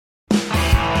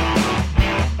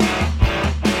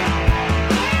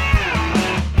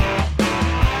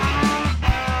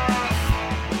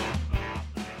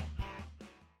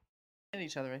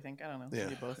each other, I think. I don't know. Yeah,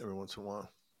 Maybe both. every once in a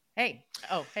while. Hey.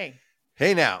 Oh, hey.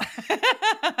 Hey now.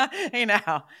 Hey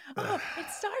now. Oh, it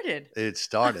started. It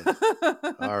started.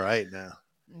 All right now.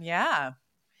 Yeah.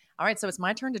 All right. So it's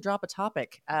my turn to drop a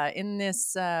topic. In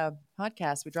this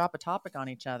podcast, we drop a topic on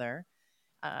each other.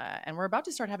 And we're about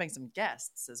to start having some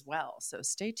guests as well. So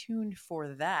stay tuned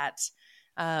for that.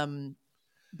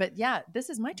 But yeah, this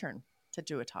is my turn to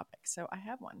do a topic. So I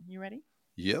have one. You ready?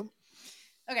 Yep.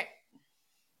 Okay.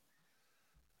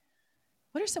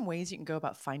 What are some ways you can go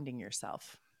about finding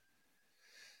yourself?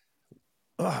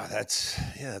 Oh, that's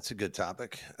a good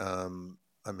topic. I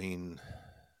mean,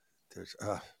 there's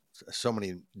so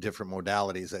many different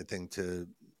modalities, I think, to,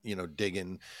 dig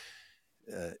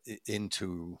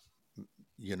into,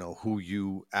 who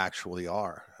you actually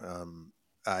are.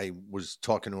 I was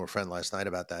talking to a friend last night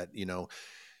about that,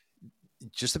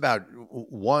 just about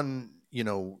one,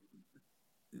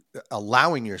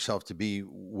 allowing yourself to be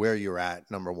where you're at,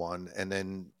 number one. And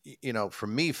then, for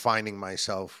me, finding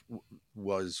myself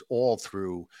was all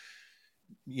through,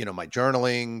 my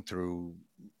journaling, through,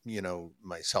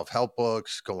 my self-help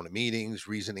books, going to meetings,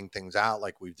 reasoning things out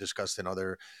like we've discussed in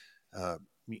other,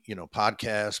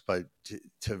 podcasts, but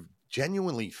to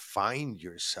genuinely find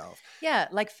yourself. Yeah.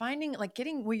 Like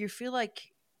getting where you feel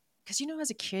like, because, as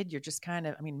a kid, you're just kind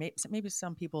of, maybe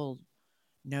some people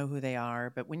know who they are,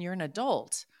 but when you're an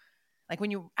adult, like when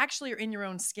you actually are in your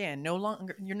own skin,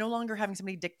 you're no longer having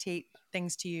somebody dictate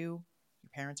things to you. Your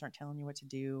parents aren't telling you what to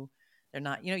do. They're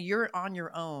not, you're on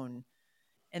your own.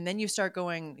 And then you start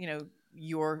going,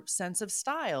 your sense of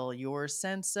style, your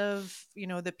sense of,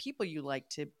 the people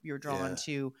you're drawn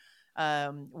to.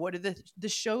 What are the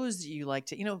shows that you like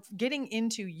to, getting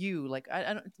into you, like,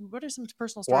 I don't, what are some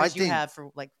personal stories you have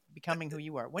for like becoming who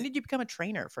you are? When did you become a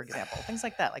trainer, for example? Things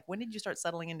like that. Like, when did you start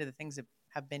settling into the things that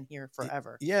have been here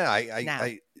forever?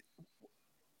 Yeah.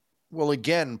 Well,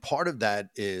 again, part of that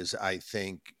is, I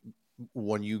think,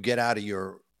 when you get out of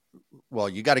you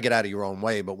got to get out of your own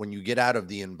way, but when you get out of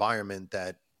the environment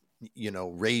that,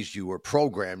 raised you or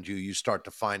programmed you, you start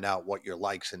to find out what your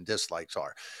likes and dislikes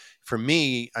are. For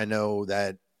me, I know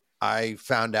that I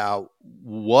found out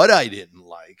what I didn't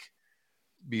like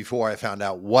before I found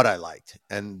out what I liked.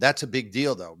 And that's a big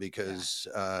deal, though, because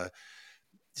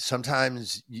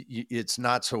sometimes it's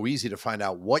not so easy to find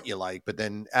out what you like, but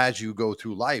then as you go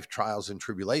through life, trials and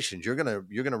tribulations, you're going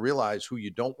to realize who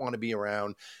you don't want to be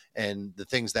around, and the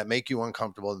things that make you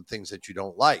uncomfortable and things that you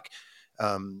don't like.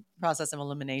 Process of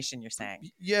elimination, you're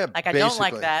saying. Yeah. Like, I don't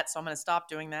like that, so I'm going to stop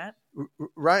doing that.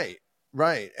 Right.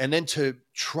 And then to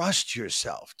trust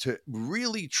yourself, to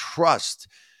really trust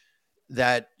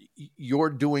that you're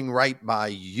doing right by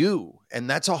you. And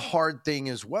that's a hard thing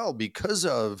as well, because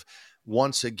of,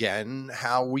 once again,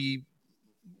 how we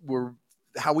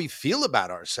feel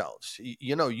about ourselves.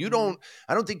 I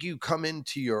don't think you come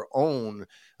into your own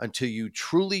until you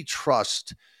truly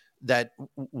trust that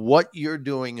what you're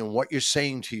doing and what you're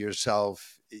saying to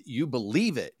yourself, you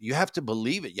believe it. You have to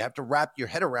believe it. You have to wrap your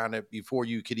head around it before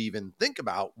you could even think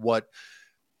about what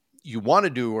you want to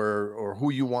do or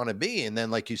who you want to be. And then,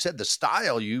 like you said, the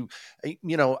style,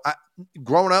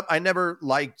 growing up, I never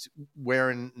liked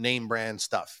wearing name brand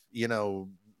stuff,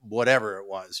 whatever it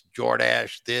was,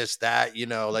 Jordache, this, that,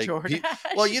 people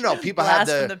had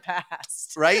the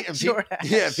past, right? And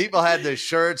people had the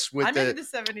shirts with the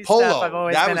 70s polo. Stuff. I've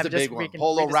always that been, was the big one.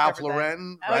 Polo, Ralph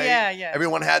Lauren, right? Yeah.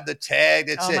 Everyone had the tag.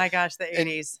 That's my gosh, the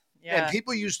 80s. And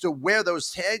people used to wear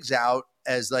those tags out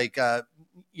as like, like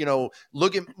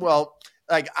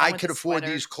I could afford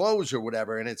these clothes or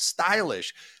whatever, and it's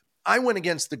stylish. I went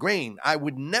against the grain. I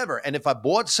would never. And if I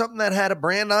bought something that had a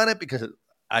brand on it because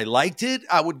I liked it,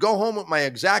 I would go home with my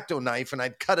X-Acto knife and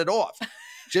I'd cut it off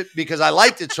just because I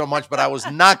liked it so much, but I was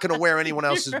not going to wear anyone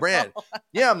else's brand.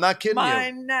 Yeah, I'm not kidding you.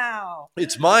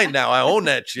 It's mine now. I own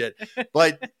that shit.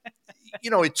 But,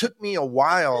 it took me a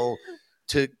while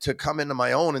to come into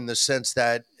my own, in the sense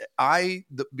that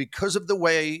because of the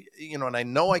way, and I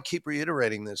know I keep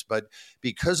reiterating this, but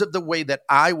because of the way that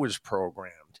I was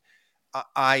programmed,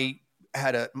 I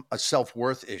had a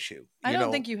self-worth issue. I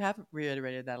don't think you have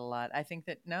reiterated that a lot. I think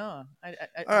that, no. All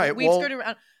right, we've screwed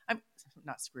around. I'm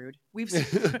not screwed. We've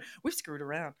screwed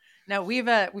around. Now we've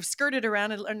skirted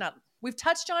around it, or not. We've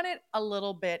touched on it a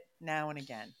little bit now and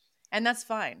again. And that's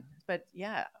fine. But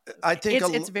yeah, I think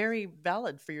it's very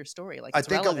valid for your story. Like, I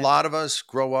think relevant. A lot of us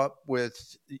grow up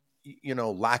with,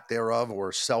 lack thereof,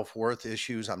 or self-worth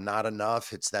issues. I'm not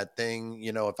enough. It's that thing,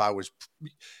 if I was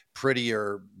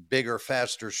prettier, bigger,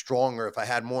 faster, stronger, if I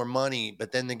had more money.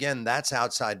 But then again, that's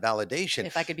outside validation.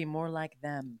 If I could be more like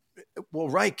them. Well,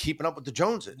 right. Keeping up with the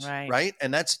Joneses. Right.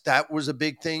 And that was a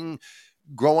big thing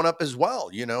growing up as well.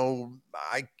 The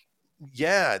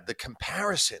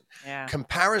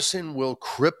comparison will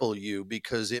cripple you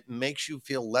because it makes you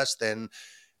feel less than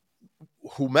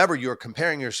whomever you're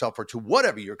comparing yourself or to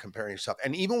whatever you're comparing yourself.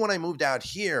 And even when I moved out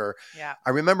here,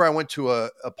 I remember I went to a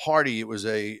party. It was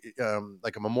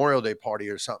like a Memorial Day party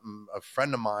or something. A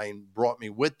friend of mine brought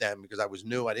me with them because I was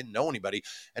new. I didn't know anybody.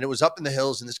 And it was up in the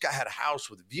hills. And this guy had a house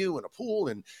with a view and a pool.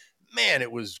 And man,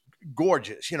 it was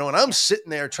gorgeous, and I'm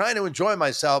sitting there trying to enjoy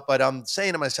myself, but I'm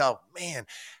saying to myself, man,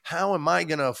 how am I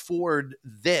going to afford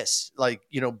this?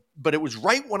 But it was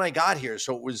right when I got here.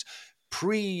 So it was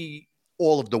pre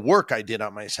all of the work I did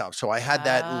on myself. So I had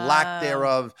that lack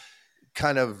thereof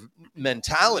kind of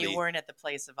mentality. You weren't at the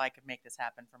place of I could make this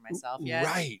happen for myself yet.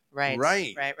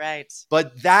 Right.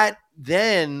 But that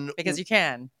then... Because you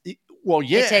can. Well,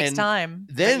 yeah. It takes time.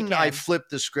 Then I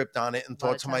flipped the script on it and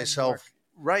thought to myself,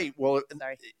 right, well,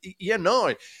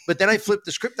 no. But then I flipped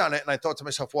the script on it and I thought to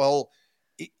myself, well,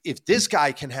 if this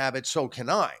guy can have it, so can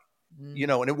I. And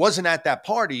it wasn't at that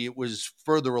party. It was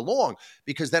further along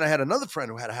because then I had another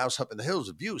friend who had a house up in the hills,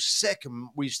 a view, sick. And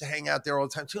we used to hang out there all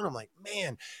the time too. And I'm like,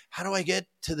 man, how do I get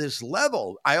to this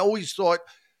level? I always thought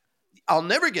I'll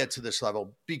never get to this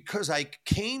level because I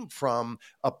came from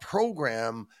a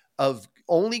program of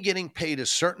only getting paid a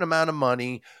certain amount of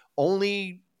money.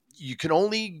 You can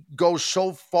only go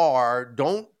so far.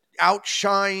 Don't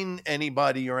outshine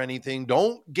anybody or anything.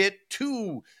 Don't get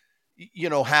too,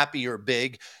 happy or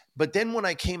big. But then when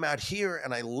I came out here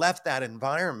and I left that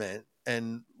environment,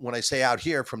 and when I say out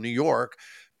here from New York,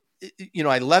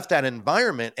 I left that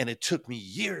environment and it took me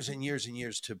years and years and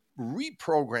years to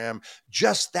reprogram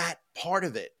just that part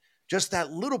of it, just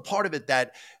that little part of it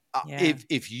that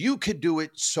if you could do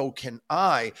it, so can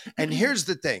I. And here's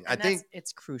the thing. I think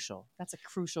it's crucial. That's a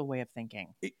crucial way of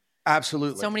thinking.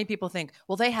 Absolutely. So many people think,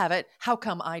 well, they have it. How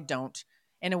come I don't?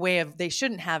 In a way of they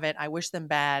shouldn't have it. I wish them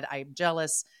bad. I'm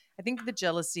jealous. I think the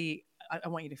jealousy, I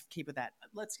want you to keep with that.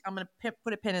 I'm going to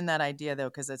put a pin in that idea, though,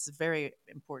 because it's very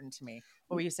important to me.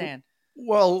 What were you saying?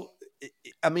 Well,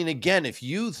 I mean, again, if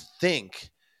you think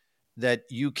that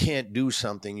you can't do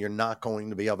something, you're not going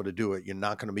to be able to do it. You're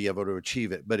not going to be able to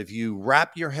achieve it. But if you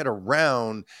wrap your head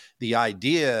around the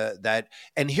idea that,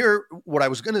 and here, what I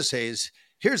was going to say is,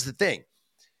 here's the thing.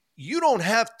 You don't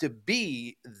have to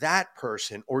be that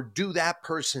person or do that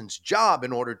person's job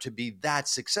in order to be that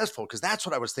successful. Because that's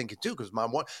what I was thinking too. Because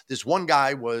this one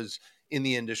guy was in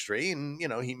the industry and,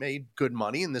 he made good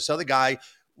money. And this other guy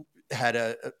had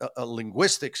a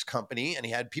linguistics company and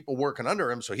he had people working under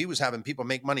him. So he was having people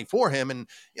make money for him. And,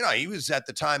 he was at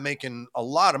the time making a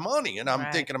lot of money. And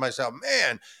I'm thinking to myself,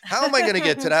 man, how am I going to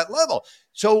get to that level?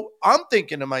 So I'm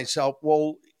thinking to myself,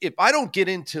 well, if I don't get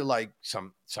into like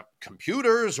some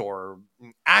computers or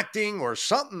acting or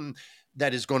something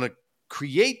that is going to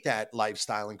create that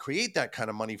lifestyle and create that kind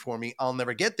of money for me, I'll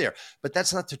never get there. But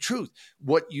that's not the truth.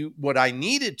 What I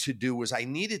needed to do was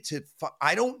none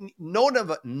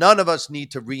of us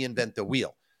need to reinvent the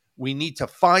wheel. We need to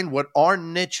find what our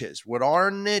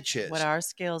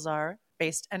skills are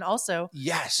based, and also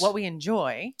yes, what we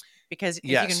enjoy. Because if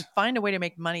you can find a way to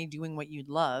make money doing what you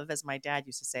love, as my dad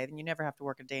used to say, then you never have to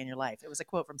work a day in your life. It was a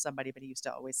quote from somebody, but he used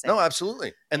to always say no,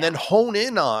 absolutely. And then hone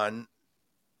in on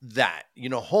that,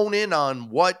 hone in on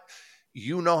what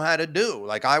you know how to do.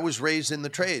 Like I was raised in the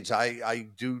trades. I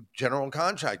do general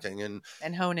contracting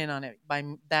and hone in on it. By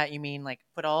that, you mean like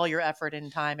put all your effort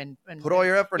and time and put all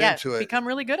your effort into it. Become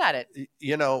really good at it.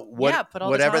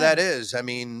 Whatever that is. I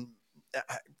mean,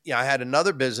 I had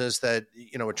another business that,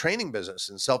 a training business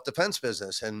and self-defense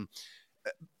business. And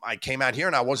I came out here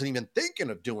and I wasn't even thinking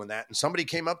of doing that. And somebody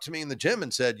came up to me in the gym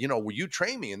and said, will you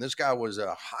train me? And this guy was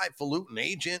a highfalutin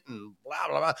agent and blah,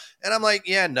 blah, blah. And I'm like,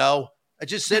 yeah, no. I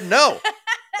just said no.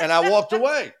 And I walked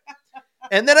away.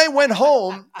 And then I went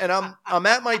home and I'm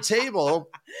at my table.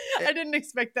 I didn't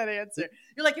expect that answer.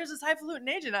 You're like, here's this highfalutin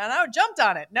agent. And I jumped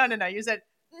on it. No. You said,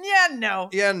 yeah, no.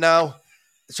 Yeah, no.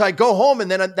 So I go home,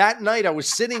 and then that night I was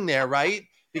sitting there, right?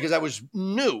 Because I was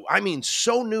new. I mean,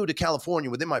 so new to California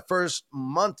within my first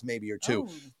month, maybe or two.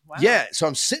 Oh, wow. Yeah. So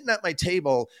I'm sitting at my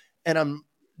table and I'm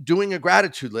doing a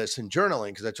gratitude list and journaling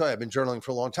because I tell you, I've been journaling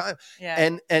for a long time.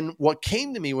 Yeah. And what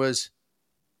came to me was,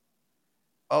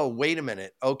 oh, wait a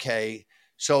minute. Okay.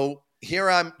 So here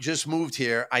I'm just moved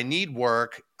here. I need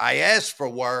work. I asked for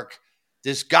work.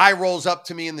 This guy rolls up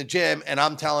to me in the gym and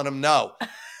I'm telling him no.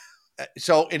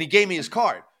 And he gave me his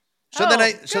card. So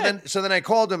then I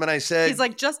called him and I said, he's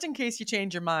like, just in case you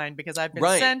change your mind, because I've been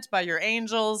sent by your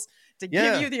angels to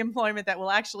give you the employment that will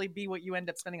actually be what you end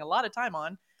up spending a lot of time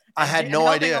on. I had no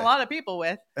idea. A lot of people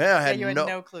with. Yeah, I had you had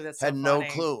no clue. That's so had funny. no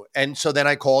clue. And so then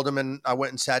I called him and I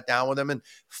went and sat down with him. And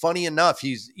funny enough,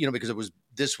 he's, because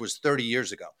this was 30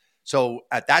 years ago. So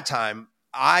at that time,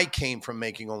 I came from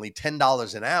making only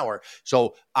 $10 an hour.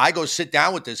 So I go sit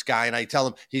down with this guy and I tell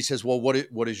him, he says, well, what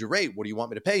is your rate? What do you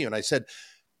want me to pay you? And I said,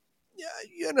 yeah,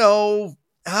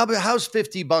 how's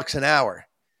 $50 an hour?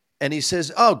 And he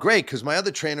says, oh, great. Cause my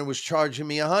other trainer was charging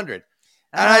me $100.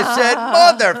 And I said,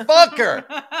 motherfucker,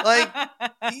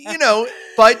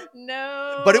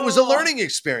 but it was a learning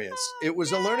experience. It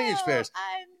was a learning experience.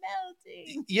 I'm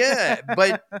melting. Yeah.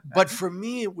 But for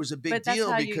me, it was a big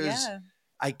deal because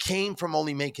I came from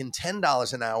only making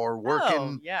 $10 an hour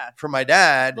working for my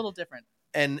dad. A little different.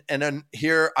 And then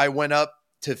here I went up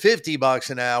to $50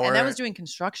 an hour. And that was doing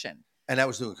construction.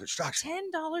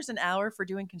 $10 an hour for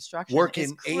doing construction.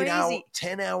 Working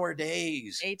 10-hour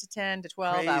days. 8 to 10 to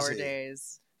 12-hour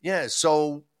days. Yeah.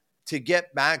 So to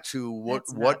get back to what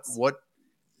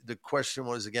the question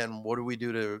was again, what do we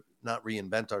do to not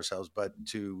reinvent ourselves, but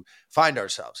to find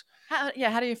ourselves? How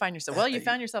do you find yourself? Well, you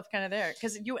found yourself kind of there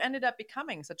because you ended up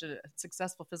becoming such a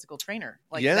successful physical trainer.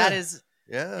 That is.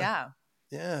 Yeah.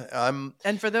 Yeah.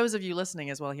 And for those of you listening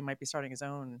as well, he might be starting his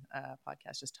own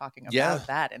podcast just talking about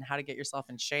that and how to get yourself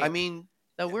in shape. I mean,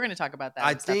 so we're going to talk about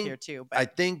that stuff here too. But I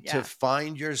think to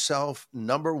find yourself,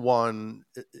 number one,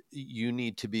 you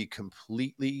need to be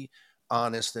completely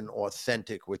honest and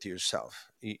authentic with yourself.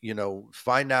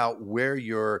 Find out where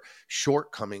your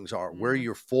shortcomings are, where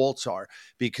your faults are,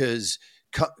 because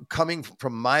coming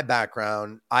from my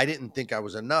background, I didn't think I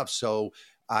was enough. So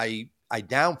I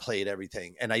downplayed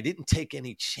everything and I didn't take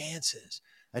any chances.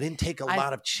 I didn't take a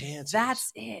lot of chances.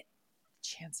 That's it.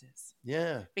 Chances.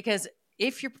 Yeah. Because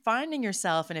if you're finding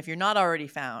yourself and if you're not already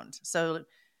found, so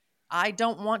I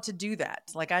don't want to do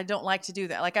that. I don't like to do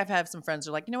that. I've had some friends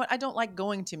who are like, you know what? I don't like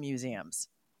going to museums.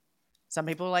 Some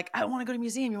people are like, I want to go to a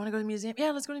museum. You want to go to a museum?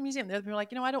 Yeah, let's go to a museum. The other people are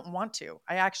like, I don't want to.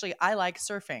 I like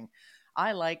surfing.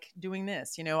 I like doing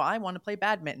this. I want to play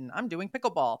badminton. I'm doing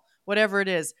pickleball, whatever it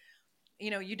is.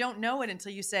 You don't know it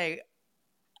until you say,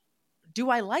 do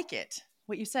I like it?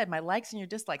 What you said, my likes and your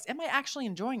dislikes. Am I actually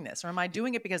enjoying this? Or am I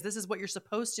doing it because this is what you're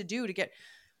supposed to do to get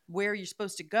where you're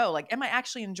supposed to go? Am I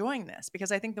actually enjoying this?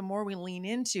 Because I think the more we lean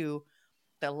into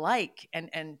the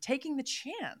and taking the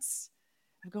chance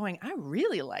of going, I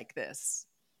really like this.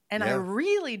 And I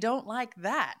really don't like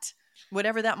that,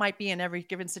 whatever that might be in every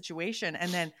given situation.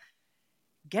 And then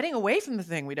getting away from the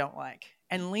thing we don't like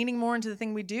and leaning more into the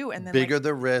thing we do. And then bigger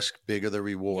the risk, bigger the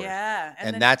reward. Yeah.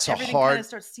 And that's everything kind of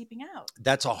starts seeping out.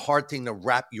 That's a hard thing to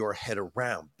wrap your head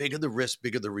around. Bigger the risk,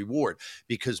 bigger the reward.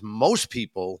 Because most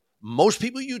people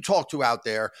you talk to out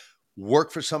there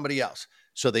work for somebody else.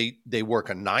 So they work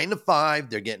a 9 to 5,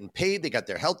 they're getting paid, they got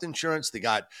their health insurance, they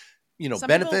got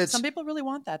benefits. Some people really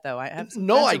want that though. I have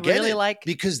some I get really it.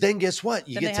 Because then guess what?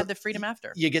 Then they have the freedom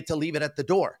after. You get to leave it at the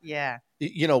door. Yeah.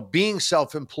 Being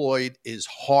self-employed is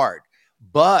hard,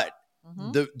 but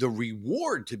the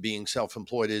reward to being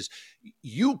self-employed is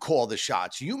you call the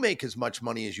shots. You make as much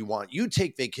money as you want. You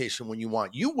take vacation when you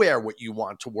want. You wear what you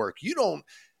want to work. You don't,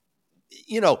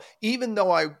 even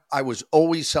though I was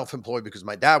always self-employed because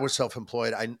my dad was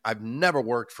self-employed, I've never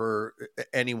worked for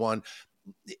anyone.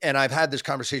 And I've had this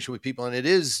conversation with people, and it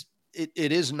is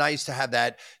nice to have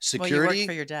that security. Well, you work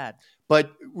for your dad. But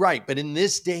in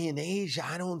this day and age,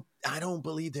 I don't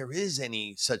believe there is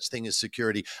any such thing as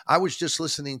security. I was just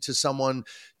listening to someone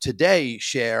today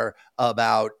share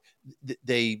about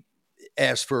they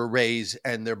asked for a raise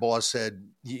and their boss said,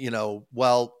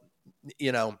 well,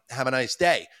 have a nice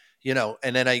day,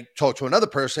 and then I talked to another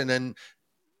person and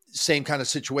same kind of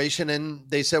situation. And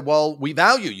they said, well, we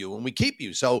value you and we keep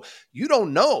you. So you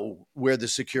don't know where the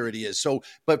security is. So,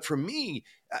 but for me,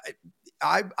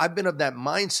 I've been of that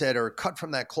mindset or cut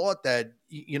from that cloth that,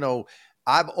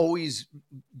 I've always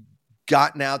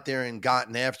gotten out there and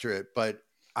gotten after it, but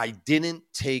I didn't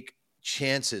take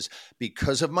chances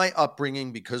because of my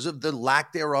upbringing, because of the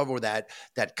lack thereof, or that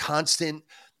constant,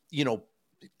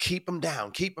 keep them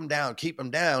down, keep them down, keep them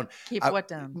down. Keep what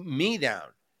down? Me down.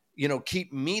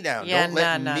 Keep me down. Yeah, don't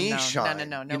let me shine.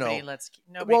 No.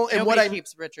 Nobody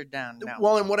keeps Richard down. No.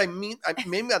 Well, and what I mean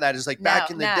by that is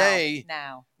back in the day,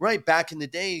 right? Back in the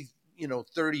day,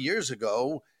 30 years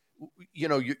ago,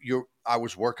 I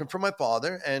was working for my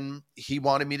father and he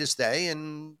wanted me to stay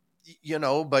and,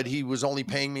 but he was only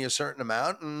paying me a certain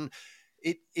amount and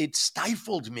it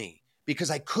stifled me because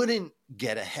I couldn't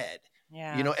get ahead.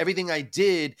 Yeah. Everything I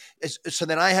did. So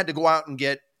then I had to go out and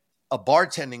get a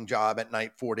bartending job at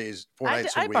night, 4 nights a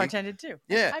week. I bartended too.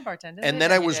 Yeah. I bartended. And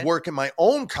then I was working my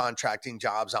own contracting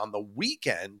jobs on the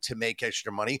weekend to make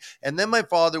extra money. And then my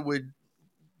father would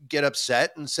get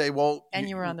upset and say, well, and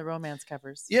you were on the romance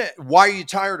covers. Yeah. Why are you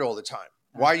tired all the time?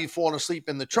 Why are you falling asleep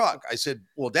in the truck? I said,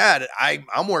 well, Dad,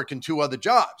 I'm working 2 other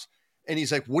jobs. And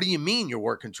he's like, what do you mean you're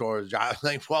working 2 other jobs?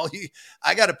 I'm like, well,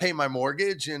 I got to pay my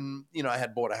mortgage. And, I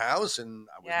had bought a house and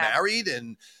I was married.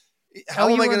 And how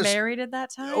am I going to married at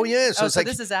that time? Oh, yeah. So it's like,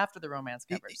 this is after the romance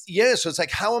covers. Yeah. So it's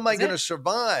like, how am I going to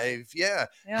survive? Yeah.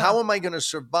 How am I going to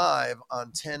survive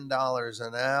on $10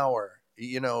 an hour?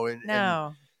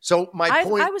 And so my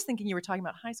point. I was thinking you were talking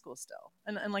about high school still,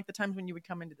 and like the times when you would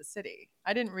come into the city.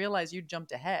 I didn't realize you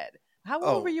jumped ahead. How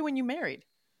old were you when you married?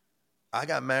 I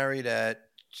got married at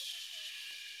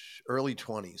early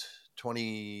 20s,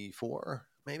 24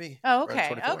 maybe. Oh,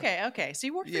 okay. So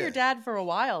you worked for your dad for a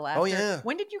while after. Oh, yeah.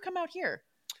 When did you come out here?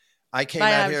 I came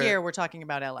out here. We're talking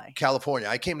about LA. California.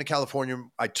 I came to California.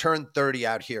 I turned 30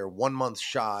 out here, 1 month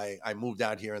shy. I moved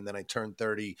out here and then I turned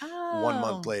 30 1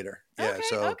 month later. Yeah.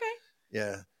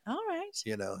 Yeah. All right.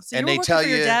 So and they tell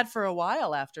you your dad for a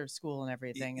while after school and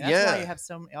everything. That's why you have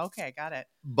so many. Okay, got it.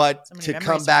 But to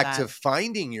come back to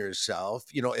finding yourself,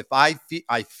 if I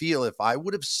feel if I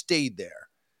would have stayed there,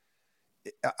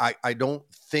 I don't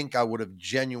think I would have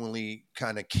genuinely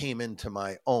kind of came into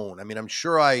my own. I mean, I'm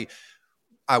sure I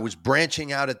was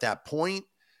branching out at that point,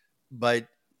 but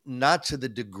not to the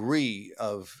degree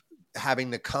of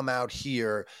having to come out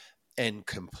here and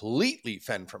completely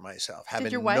fend for myself.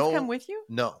 Did your wife come with you?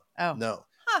 No. Oh. No.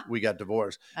 Huh. We got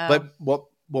divorced. But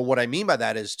what I mean by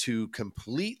that is to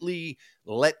completely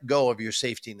let go of your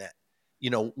safety net.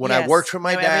 When I worked for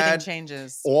my dad, everything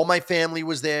changes. All my family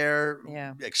was there,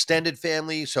 extended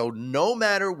family. So no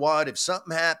matter what, if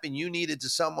something happened, you needed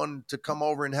someone to come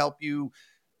over and help you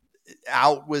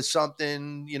out with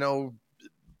something,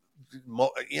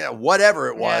 whatever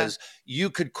it was, you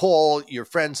could call your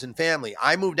friends and family.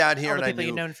 I moved out here and people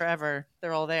you've known forever,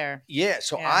 they're all there. Yeah.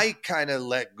 So I kind of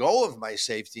let go of my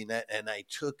safety net and I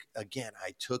took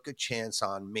a chance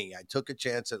on me. I took a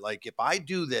chance that like, if I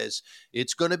do this,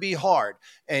 it's going to be hard.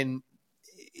 And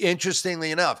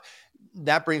interestingly enough,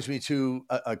 that brings me to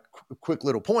a quick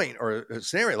little point or a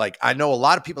scenario. Like I know a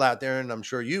lot of people out there, and I'm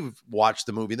sure you've watched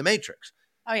the movie The Matrix.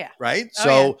 Oh yeah. Right.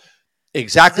 So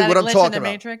exactly what I'm talking about. The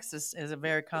Matrix is a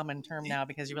very common term now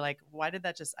because you were like, why did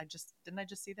that didn't I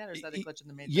just see that? Or is that a glitch in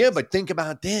the Matrix? Yeah. But think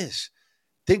about this.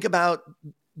 Think about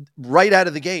right out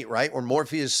of the gate, right? Where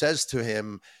Morpheus says to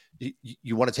him,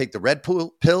 you want to take the red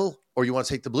pill or you want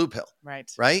to take the blue pill? Right.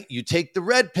 Right. You take the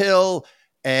red pill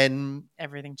and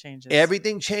everything changes.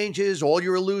 Everything changes. All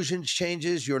your illusions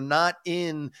changes. You're not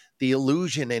in the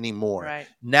illusion anymore. Right.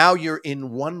 Now you're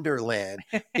in Wonderland.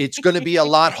 It's going to be a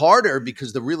lot harder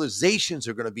because the realizations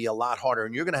are going to be a lot harder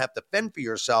and you're going to have to fend for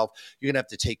yourself. You're going to have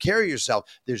to take care of yourself.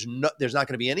 There's not going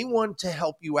to be anyone to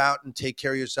help you out and take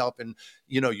care of yourself. And,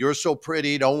 you're so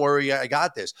pretty. Don't worry. I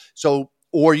got this. So,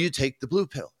 or you take the blue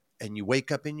pill. And you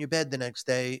wake up in your bed the next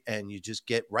day and you just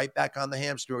get right back on the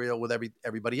hamster wheel with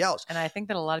everybody else. And I think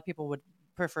that a lot of people would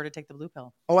prefer to take the blue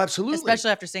pill. Oh, absolutely. Especially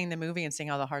after seeing the movie and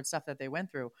seeing all the hard stuff that they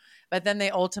went through. But then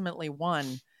they ultimately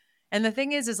won. And the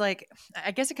thing is like, I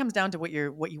guess it comes down to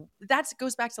that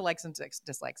goes back to likes and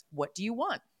dislikes. What do you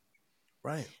want?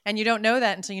 Right. And you don't know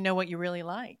that until you know what you really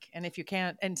like. And if you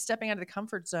can't, and stepping out of the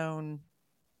comfort zone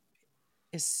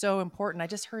is so important. I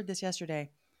just heard this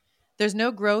yesterday. There's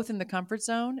no growth in the comfort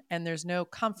zone and there's no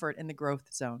comfort in the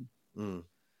growth zone. Mm.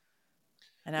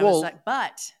 And I was like,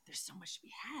 but there's so much to be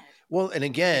had. Well, and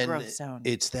again,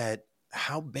 it's that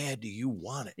how bad do you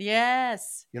want it?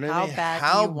 Yes. You know what I mean?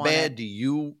 How bad do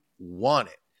you want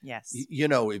it? Yes.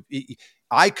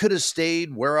 I could have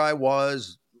stayed where I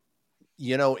was,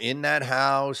 in that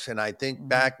house. And I think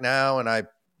back now and I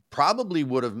probably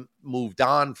would have moved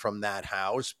on from that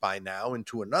house by now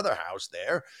into another house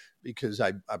there because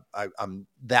I'm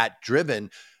that driven.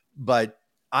 But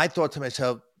I thought to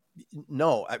myself,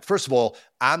 no, first of all,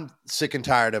 I'm sick and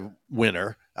tired of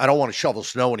winter. I don't want to shovel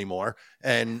snow anymore.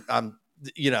 And I'm,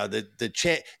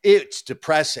 it's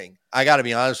depressing. I got to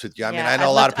be honest with you. I mean, I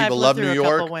know a lot of people love New York.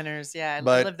 A couple winters. Yeah.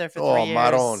 I lived there for 3 years.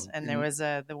 Maron. And there was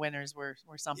the winters were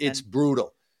something. It's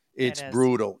brutal. It's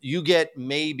brutal. You get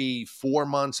maybe 4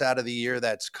 months out of the year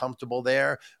that's comfortable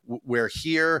there. Where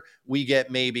here we get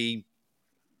maybe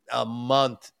a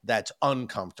month that's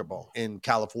uncomfortable in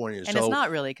California. And it's not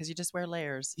really because you just wear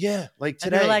layers. Yeah. Like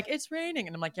today. And they're like, it's raining.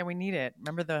 And I'm like, yeah, we need it.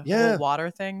 Remember the little water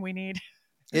thing we need?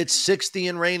 It's 60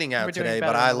 and raining out today,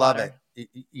 but I love it.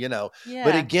 Yeah.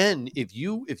 But again, if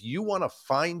you want to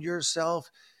find yourself,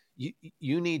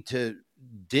 you need to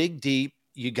dig deep.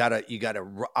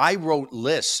 I wrote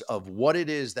lists of what it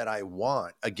is that I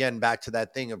want. Again, back to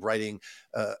that thing of writing,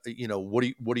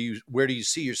 where do you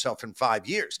see yourself in 5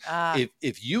 years?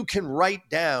 If you can write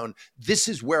down, this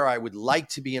is where I would like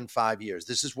to be in 5 years.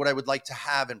 This is what I would like to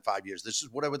have in 5 years. This is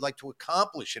what I would like to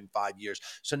accomplish in 5 years.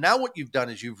 So now what you've done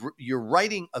is you're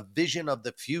writing a vision of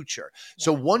the future. Yeah.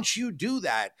 So once you do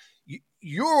that,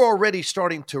 you're already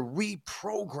starting to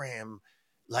reprogram,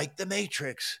 like the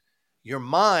Matrix, your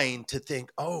mind to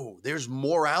think, oh, there's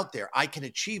more out there. I can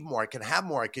achieve more. I can have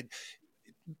more.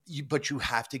 But you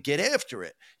have to get after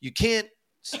it. You can't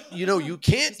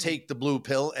take the blue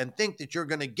pill and think that you're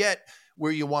going to get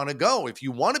where you want to go. If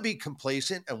you want to be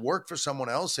complacent and work for someone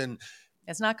else, and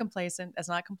it's not complacent. It's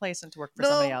not complacent to work for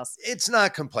somebody else. It's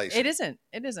not complacent. It isn't.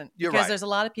 It isn't. You're because right. There's a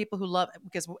lot of people who love,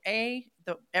 because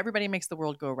everybody makes the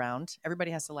world go round. Everybody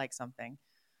has to like something.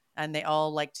 And they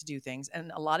all like to do things.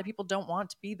 And a lot of people don't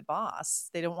want to be the boss.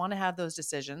 They don't want to have those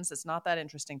decisions. It's not that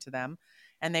interesting to them.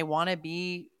 And they want to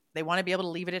be able to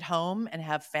leave it at home and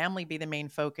have family be the main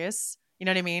focus. You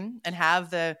know what I mean? And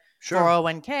have the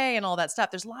 401k and all that stuff.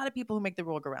 There's a lot of people who make the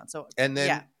world go round. So and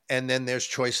then there's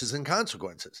choices and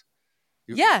consequences.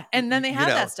 And then they have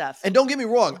that stuff. And don't get me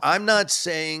wrong, I'm not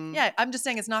saying. Yeah, I'm just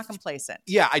saying it's not complacent.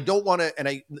 Yeah, I don't want to.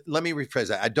 And let me rephrase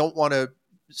that. I don't want to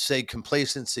say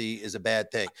complacency is a bad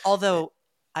thing. Although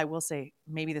I will say,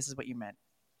 maybe this is what you meant.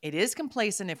 It is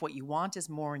complacent if what you want is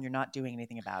more and you're not doing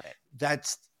anything about it.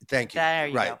 Thank you. There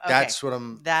you right. go. Okay. That's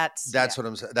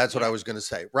what I was going to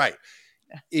say. Right.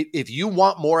 If you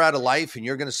want more out of life and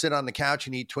you're going to sit on the couch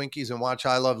and eat Twinkies and watch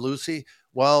I Love Lucy,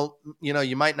 well,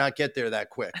 you might not get there that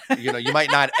quick. You might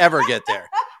not ever get there.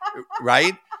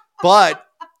 Right. But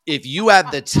if you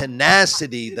have the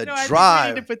tenacity, the drive. I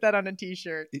need to put that on a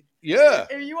t-shirt. Yeah.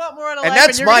 If you want more out of life. And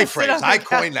that's my phrase. I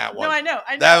coined that one. No, I know.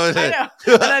 That was it.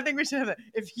 And I think we should have that.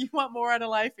 If you want more out of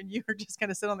life and you're just going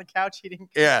to sit on the couch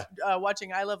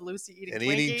watching I Love Lucy eating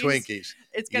Twinkies,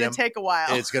 it's going to take a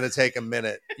while. It's going to take a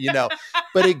minute,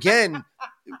 But again,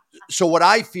 so what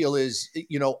I feel is,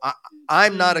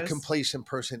 I'm not a complacent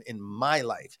person in my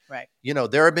life. Right.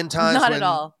 There have been times at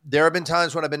all. There have been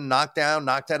times when I've been knocked down,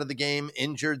 knocked out of the game,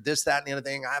 injured, this, that, and the other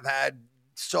thing. I've had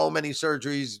so many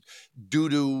surgeries due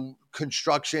to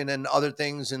construction and other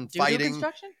things and fighting. Due to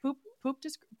construction? Poop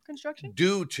construction?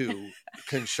 Due to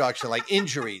construction, like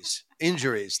injuries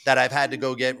that I've had to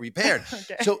go get repaired.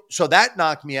 Okay. So that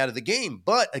knocked me out of the game.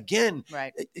 But again,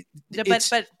 right.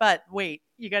 But wait,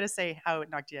 you got to say how it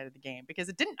knocked you out of the game, because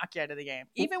it didn't knock you out of the game.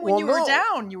 Even when you were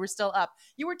down, you were still up.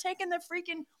 You were taking the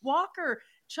freaking walker,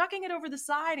 chucking it over the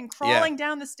side and crawling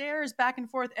down the stairs back and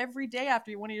forth every day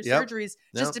after one of your surgeries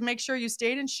just to make sure you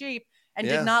stayed in shape and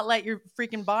did not let your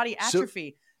freaking body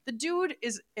atrophy. The dude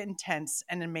is intense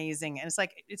and amazing, and it's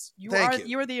like you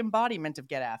are the embodiment of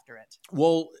get after it.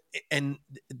 Well, and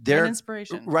they're an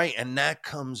inspiration, right? And that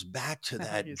comes back to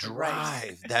that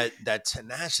drive, that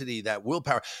tenacity, that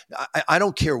willpower. I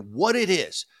don't care what it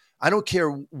is. I don't care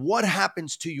what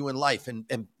happens to you in life,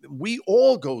 and we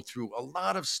all go through a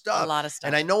lot of stuff.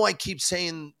 And I know I keep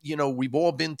saying, we've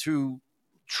all been through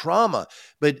trauma,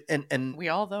 but and we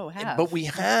all have, but we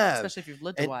have, especially if you've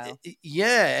lived a while.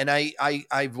 Yeah, and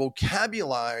I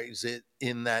vocabularize it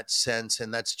in that sense,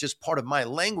 and that's just part of my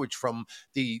language from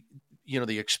the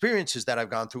experiences that I've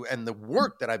gone through and the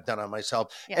work that I've done on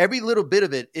myself. Yeah. Every little bit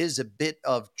of it is a bit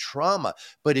of trauma.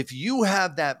 But if you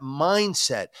have that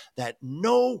mindset that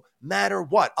no matter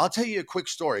what, I'll tell you a quick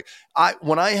story.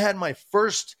 When I had my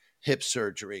first hip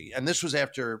surgery, and this was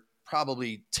after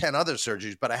probably 10 other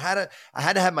surgeries, but I had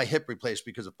to have my hip replaced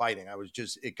because of fighting.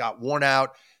 It got worn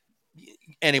out.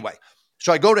 Anyway,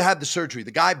 so I go to have the surgery.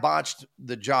 The guy botched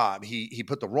the job. He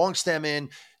put the wrong stem in.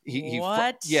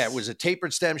 What? It was a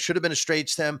tapered stem. Should have been a straight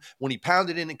stem. When he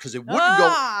pounded in it, because it wouldn't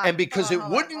go, and because it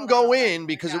wouldn't go in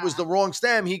because it was the wrong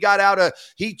stem, he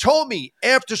told me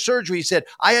after surgery, he said,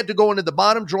 I had to go into the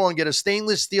bottom drawer and get a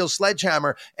stainless steel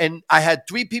sledgehammer, and I had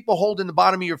 3 people holding the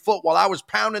bottom of your foot while I was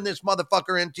pounding this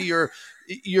motherfucker into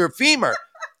your femur.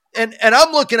 And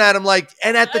I'm looking at him like,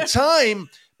 and at the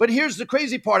time, but here's the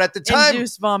crazy part. At the time,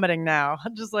 induced vomiting now.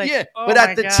 I'm just like, but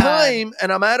at the time,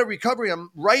 and I'm out of recovery. I'm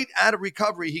right out of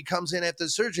recovery. He comes in after the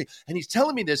surgery, and he's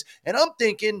telling me this, and I'm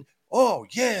thinking, oh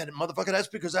yeah, motherfucker, that's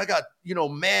because I got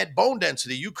mad bone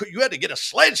density. You had to get a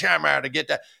sledgehammer to get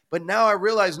that. But now I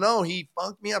realize, no, he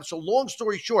funked me up. So long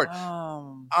story short,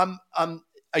 I'm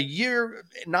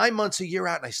 9 months, a year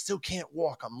out, and I still can't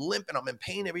walk. I'm limping. I'm in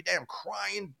pain every day. I'm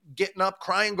crying, getting up,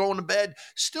 crying, going to bed,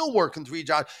 still working 3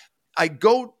 jobs.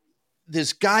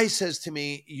 This guy says to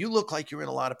me, you look like you're in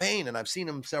a lot of pain. And I've seen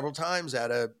him several times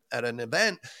at an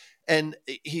event. And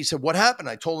he said, what happened?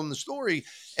 I told him the story.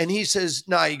 And he says,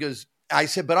 he goes, I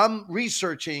said, but I'm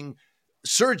researching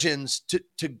surgeons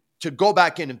to go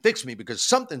back in and fix me because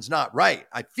something's not right.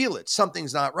 I feel it.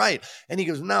 Something's not right. And he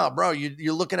goes, no, bro,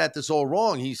 you're looking at this all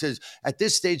wrong. He says, at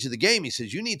this stage of the game, he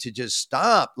says, you need to just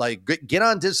stop, like get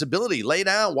on disability, lay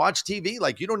down, watch TV.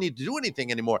 Like you don't need to do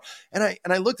anything anymore. And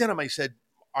I looked at him. I said,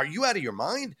 are you out of your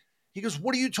mind? He goes,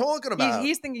 what are you talking about?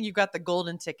 He's thinking you got the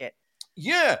golden ticket.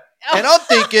 Yeah. And I'm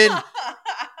thinking,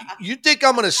 you think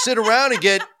I'm going to sit around and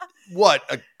get what,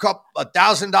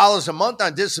 $1,000 a month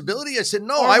on disability? I said,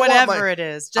 no, or whatever it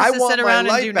is, just to sit around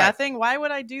and do nothing. Why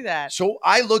would I do that? So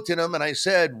I looked at him and I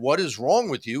said, what is wrong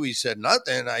with you? He said,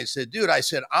 nothing. I said, dude,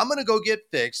 I'm going to go get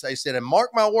fixed. I said, and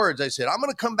mark my words. I said, I'm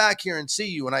going to come back here and see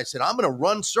you. And I said, I'm going to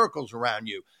run circles around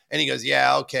you. And he goes,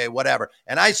 yeah, okay, whatever.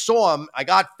 And I saw him, I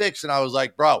got fixed and I was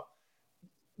like, bro,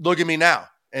 look at me now.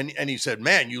 And he said,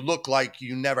 man, you look like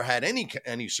you never had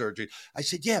any surgery. I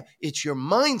said, yeah, it's your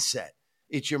mindset.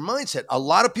 It's your mindset. A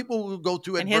lot of people will go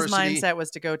through adversity. And his mindset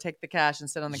was to go take the cash and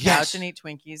sit on the couch and eat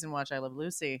Twinkies and watch I Love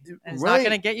Lucy. And it's not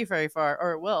going to get you very far,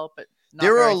 or it will, but not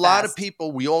there are very a lot fast. of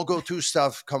people. We all go through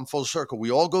stuff, come full circle.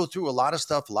 We all go through a lot of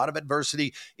stuff, a lot of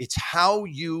adversity. It's how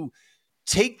you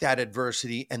take that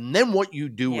adversity and then what you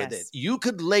do with it. You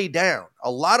could lay down.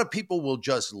 A lot of people will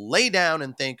just lay down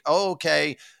and think, oh,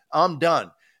 okay, I'm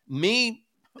done. Me,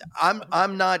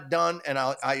 I'm not done, and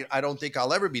I don't think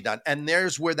I'll ever be done. And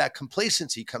there's where that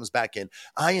complacency comes back in.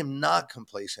 I am not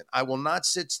complacent. I will not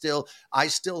sit still. I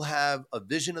still have a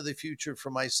vision of the future for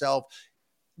myself.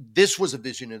 This was a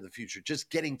vision of the future. Just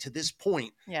getting to this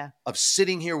point of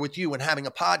sitting here with you and having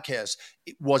a podcast,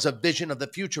 it was a vision of the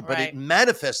future, but it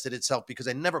manifested itself because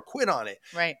I never quit on it.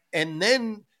 Right. And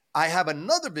then I have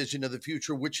another vision of the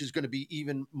future, which is going to be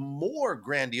even more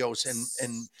grandiose.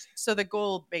 And so the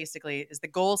goal basically is the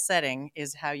goal setting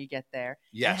is how you get there.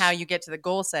 Yes. And how you get to the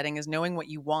goal setting is knowing what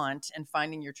you want and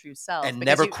finding your true self. And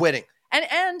never quitting.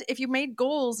 And if you made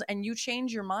goals and you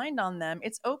change your mind on them,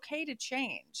 it's okay to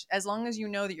change as long as you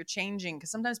know that you're changing.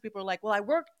 Because sometimes people are like, well, I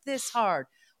worked this hard.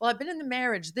 Well, I've been in the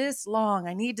marriage this long.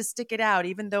 I need to stick it out,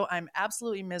 even though I'm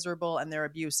absolutely miserable and they're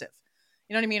abusive.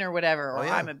 You know what I mean? Or whatever, or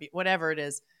whatever it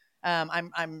is. I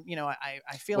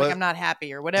feel like I'm not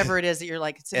happy or whatever it is that you're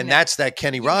like. And that's that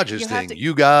Kenny Rogers thing.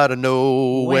 You got to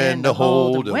know when to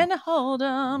hold them. When to hold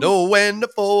them. Know when to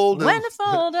fold them. When to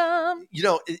fold them.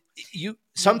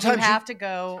 Sometimes you have to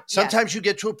go. Sometimes you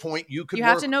get to a point you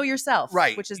have to know yourself.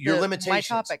 Right. Which is your limitations. My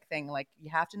topic thing. Like you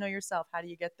have to know yourself. How do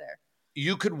you get there?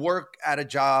 You could work at a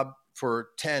job for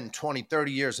 10, 20,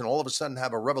 30 years and all of a sudden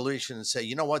have a revelation and say,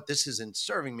 you know what, this isn't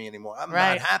serving me anymore. I'm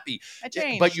not happy. I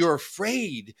changed. But you're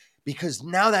afraid because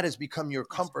now that has become your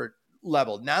comfort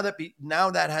level. Now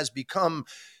that has become,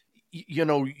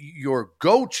 your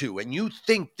go-to, and you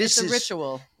think this is a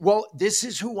ritual. Well, this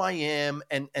is who I am.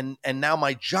 And now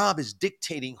my job is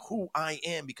dictating who I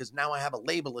am because now I have a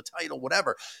label, a title,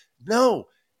 whatever. No,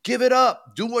 give it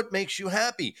up. Do what makes you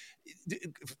happy.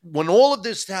 When all of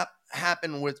this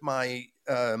happened with my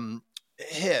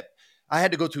hip, I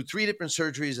had to go through 3 different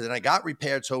surgeries and then I got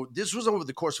repaired. So this was over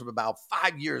the course of about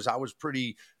 5 years. I was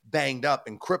pretty banged up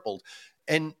and crippled.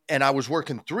 And I was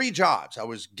working 3 jobs. I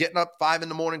was getting up 5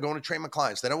 a.m, going to train my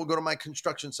clients. Then I would go to my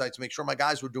construction sites, make sure my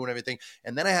guys were doing everything.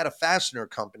 And then I had a fastener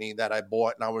company that I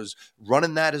bought and I was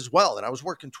running that as well. And I was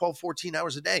working 12, 14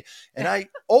 hours a day. And I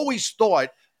always thought,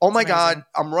 oh my God,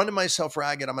 I'm running myself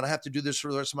ragged. I'm going to have to do this for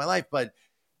the rest of my life. But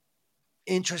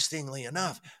interestingly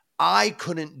enough, I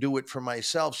couldn't do it for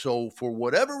myself. So for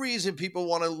whatever reason, people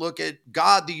want to look at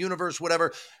God, the universe,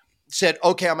 whatever, said,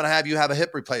 okay, I'm going to have you have a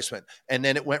hip replacement. And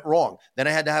then it went wrong. Then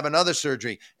I had to have another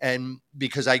surgery. And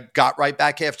because I got right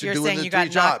back after doing the 3 jobs. You're saying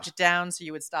you got knocked down so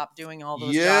you would stop doing all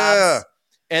those jobs.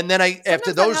 And then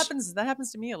after those. That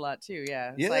happens to me a lot too.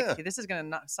 Yeah. It's like, this is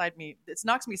going to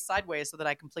knocks me sideways so that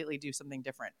I completely do something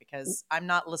different because I'm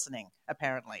not listening,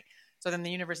 apparently. So then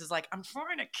the universe is like, I'm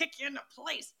trying to kick you into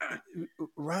place.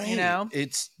 Right.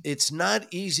 It's not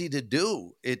easy to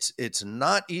do. It's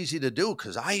not easy to do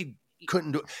because I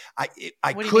couldn't do it.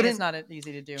 I what do you couldn't. Mean it's not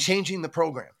easy to do? Changing the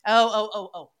program.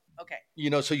 Oh.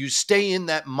 Okay. So you stay in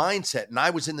that mindset. And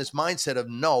I was in this mindset of,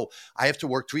 no, I have to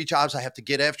work 3 jobs. I have to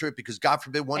get after it because God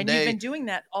forbid one day. And you've been doing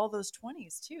that all those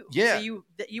 20s too. Yeah. So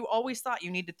you always thought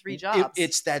you needed 3 jobs.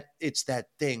 It's that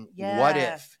thing. Yeah.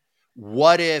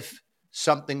 What if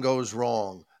something goes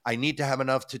wrong? I need to have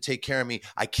enough to take care of me.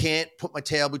 I can't put my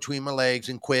tail between my legs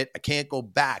and quit. I can't go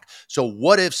back. So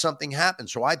what if something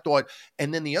happens? So I thought,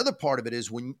 and then the other part of it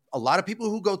is when a lot of people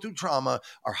who go through trauma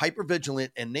are hypervigilant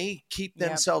and they keep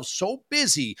themselves so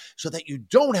busy so that you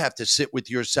don't have to sit with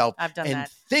yourself and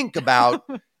think about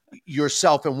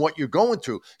yourself and what you're going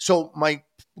through. So my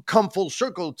come full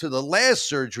circle to the last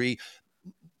surgery,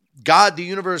 God, the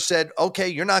universe said, okay,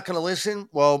 you're not going to listen.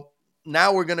 Well,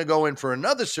 now we're going to go in for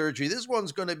another surgery. This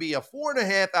one's going to be a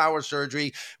 4.5-hour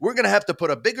surgery. We're going to have to put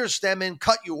a bigger stem in,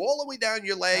 cut you all the way down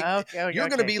your leg. You're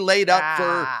going to be laid up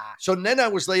for. So then I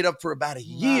was laid up for about a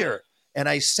year. And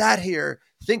I sat here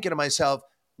thinking to myself,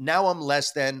 now I'm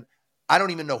less than, I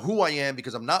don't even know who I am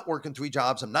because I'm not working 3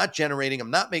 jobs. I'm not generating.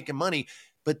 I'm not making money.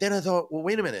 But then I thought, well,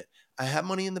 wait a minute. I have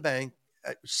money in the bank.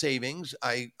 Savings.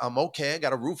 I'm okay. I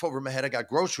got a roof over my head. I got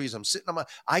groceries. I'm sitting on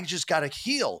I just got to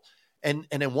heal. And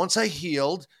then once I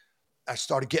healed, I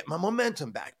started getting my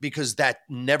momentum back because that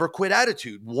never quit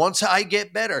attitude. Once I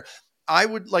get better, I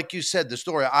would, like you said, the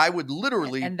story, I would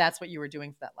literally. And that's what you were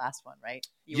doing for that last one, right?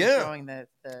 You were throwing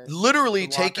literally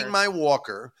taking my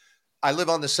walker. I live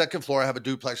on the 2nd floor. I have a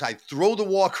duplex. I throw the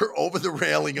walker over the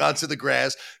railing onto the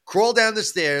grass, crawl down the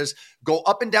stairs, go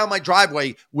up and down my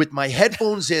driveway with my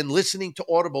headphones in, listening to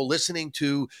Audible, listening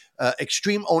to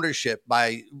Extreme Ownership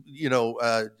by,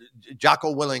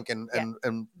 Jocko Willink and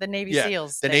the Navy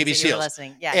SEALs. The Navy SEAls.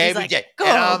 Listening. Yeah, every day. And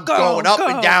I'm going up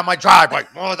and down my driveway.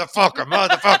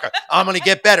 Motherfucker. I'm going to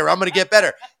get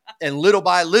better. And little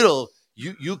by little,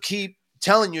 you keep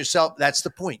telling yourself, that's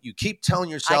the point. You keep telling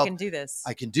yourself, I can do this.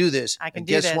 I can do this. I can and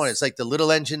do guess this. what? It's like the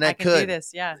little engine that I can do this.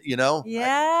 Yeah.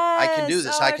 I can do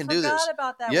this. I can do this. I forgot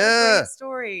about that. Yeah. What a great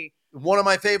story. One of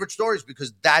my favorite stories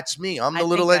because that's me. I'm the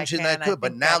little engine that could.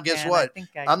 But now guess what?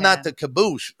 I'm not the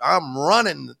caboose. I'm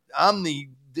running. I'm the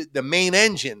main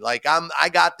engine. Like I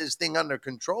got this thing under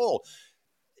control.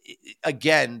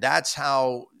 Again, that's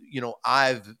how,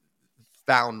 I've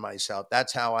found myself.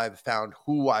 That's how I've found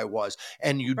who I was.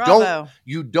 And you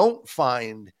don't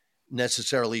find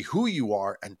necessarily who you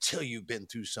are until you've been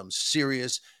through some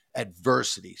serious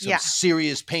adversity, some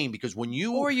serious pain. Because when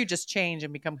you just change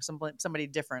and become somebody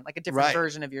different, like a different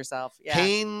version of yourself. Yeah.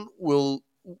 Pain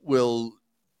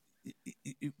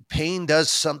pain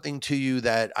does something to you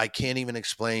that I can't even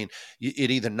explain.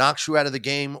 It either knocks you out of the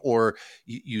game or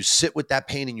you sit with that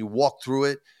pain and you walk through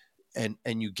it.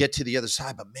 And you get to the other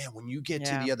side. But man, when you get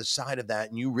to the other side of that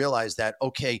and you realize that,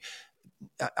 okay,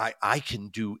 I can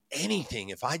do anything.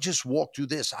 If I just walk through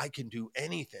this, I can do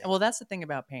anything. Well, that's the thing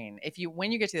about pain.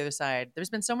 When you get to the other side, there's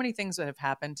been so many things that have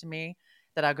happened to me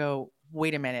that I go,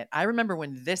 wait a minute. I remember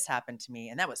when this happened to me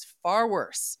and that was far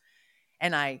worse.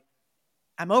 And I'm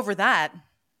over that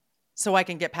so I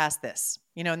can get past this,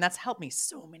 and that's helped me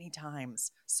so many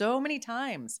times.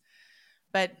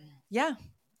 But yeah.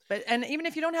 And even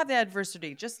if you don't have the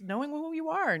adversity, just knowing who you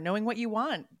are, knowing what you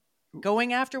want,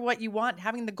 going after what you want,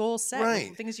 having the goal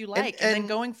set, things you like, and then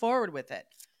going forward with it.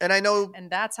 And I know, and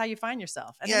that's how you find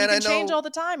yourself. And then you can change all the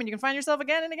time, and you can find yourself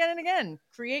again and again and again.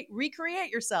 Recreate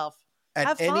yourself.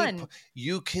 Have fun.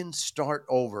 You can start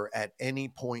over at any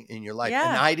point in your life.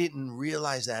 And I didn't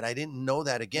realize that. I didn't know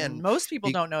that. Again, most people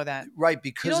don't know that, right?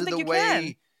 Because of the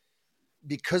way,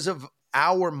 because of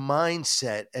our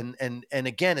mindset and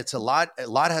again, it's a lot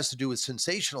has to do with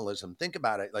sensationalism. Think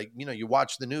about it. Like, you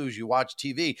watch the news, you watch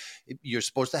TV, you're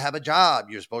supposed to have a job,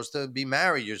 you're supposed to be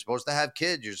married, you're supposed to have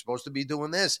kids, you're supposed to be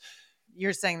doing this.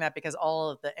 You're saying that because all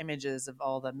of the images of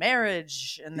all the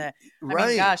marriage and the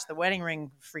the wedding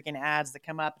ring freaking ads that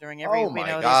come up during every these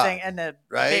things, and the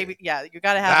baby, you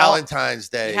got to have Valentine's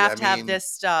Day. You have to have this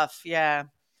stuff, the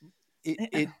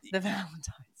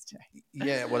Valentine's.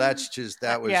 Yeah, well,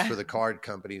 that was for the card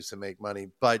companies to make money,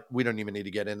 but we don't even need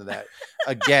to get into that.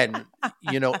 Again,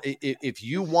 if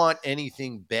you want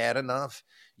anything bad enough,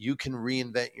 you can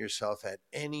reinvent yourself at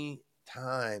any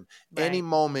time, any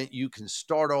moment. You can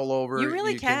start all over. You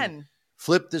really can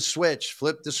flip the switch,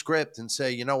 flip the script, and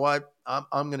say, you know what, I'm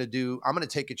going to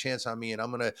take a chance on me, and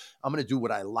I'm going to do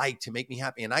what I like to make me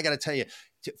happy. And I got to tell you,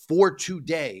 for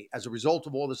today, as a result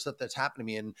of all the stuff that's happened to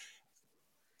me, and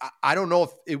I don't know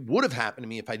if it would have happened to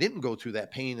me if I didn't go through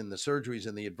that pain and the surgeries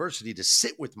and the adversity, to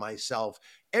sit with myself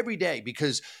every day.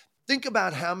 Because think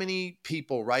about how many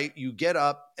people, right? You get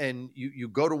up and you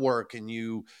go to work and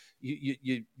you're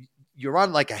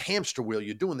on like a hamster wheel.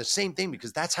 You're doing the same thing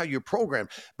because that's how you're programmed.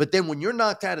 But then when you're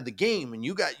knocked out of the game and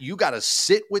you got to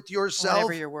sit with yourself,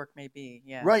 whatever your work may be,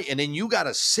 right? And then you got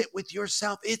to sit with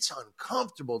yourself. It's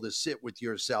uncomfortable to sit with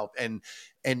yourself and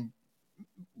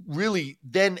really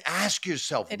then ask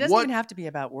yourself, it doesn't even have to be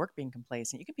about work being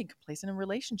complacent. You can be complacent in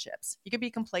relationships. You could be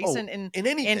complacent in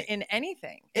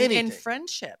anything. In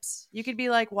friendships. You could be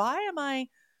like, why am I,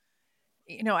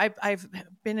 I've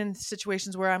been in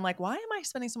situations where I'm like, why am I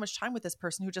spending so much time with this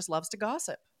person who just loves to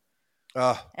gossip?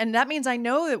 And that means I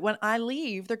know that when I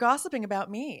leave, they're gossiping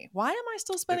about me. Why am I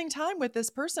still spending time with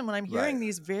this person when I'm hearing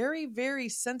these very, very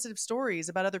sensitive stories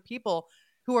about other people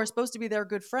who are supposed to be their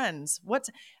good friends?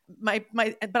 What's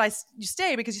you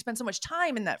stay because you spend so much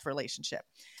time in that relationship.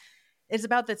 It's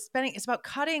about the spending. It's about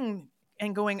cutting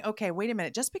and going, okay, wait a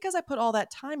minute. Just because I put all that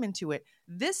time into it,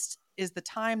 this is the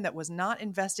time that was not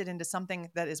invested into something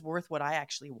that is worth what I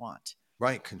actually want.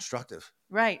 Right. Constructive.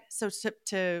 Right. So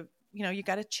to you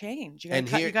got to change.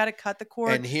 You got to cut the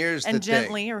cord. And here's and the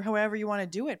gently thing. Or however you want to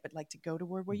do it, but like to go to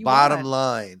where you Bottom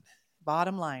want.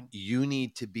 Bottom line. You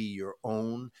need to be your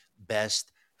own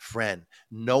best friend.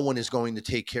 No one is going to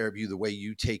take care of you the way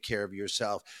you take care of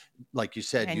yourself. Like you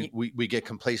said, we get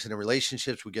complacent in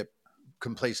relationships. We get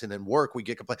complacent in work. We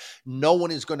get complacent. No one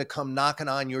is going to come knocking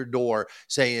on your door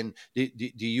saying, do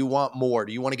you want more?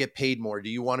 Do you want to get paid more?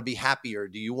 Do you want to be happier?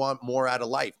 Do you want more out of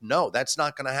life? No, that's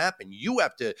not going to happen. You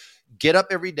have to get up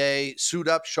every day, suit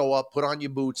up, show up, put on your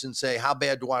boots and say, how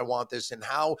bad do I want this? And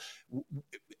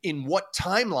in what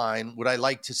timeline would I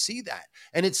like to see that?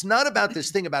 And it's not about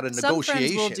this thing about a negotiation. Some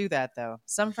friends will do that though.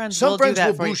 Some friends will do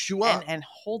that will boost you up and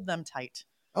hold them tight.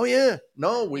 Oh yeah.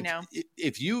 No,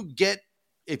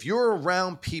 if you're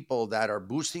around people that are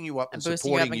boosting you up and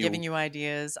supporting you, giving you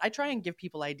ideas, I try and give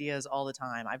people ideas all the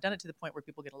time. I've done it to the point where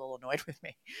people get a little annoyed with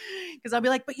me because I'll be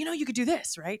like, but you could do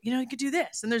this, right? You could do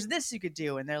this. And there's this you could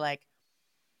do. And they're like,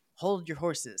 hold your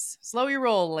horses, slow your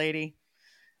roll, lady.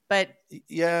 But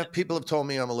yeah, people have told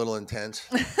me I'm a little intense.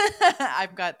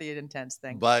 I've got the intense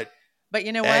thing. But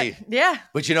you know what? Yeah.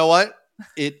 But you know what?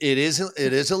 It is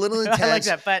a little intense. I like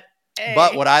that.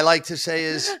 But what I like to say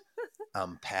is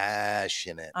I'm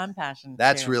passionate.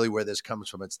 That's too. really where this comes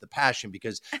from. It's the passion,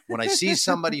 because when I see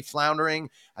somebody floundering,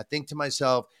 I think to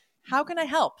myself, how can I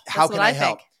help? How can I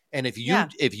help? And if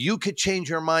you could change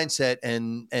your mindset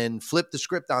and flip the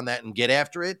script on that and get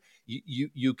after it,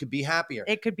 you could be happier.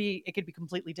 It could be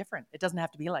completely different. It doesn't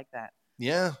have to be like that.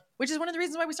 Yeah. Which is one of the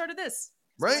reasons why we started this.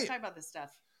 Right. Talk about this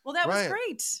stuff. Well, that was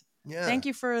great. Yeah. Thank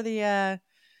you for the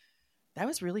that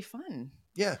was really fun.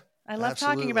 Yeah. I love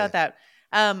talking about that.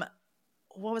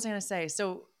 What was I going to say?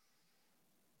 So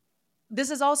this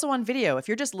is also on video. If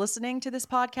you're just listening to this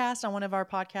podcast on one of our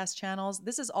podcast channels,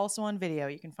 this is also on video.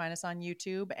 You can find us on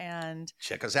YouTube and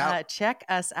check us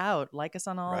out. Like us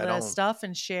on all the stuff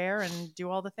and share and do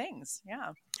all the things.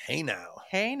 Yeah. Hey now.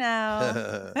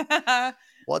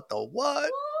 What the what?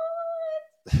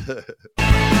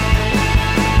 What?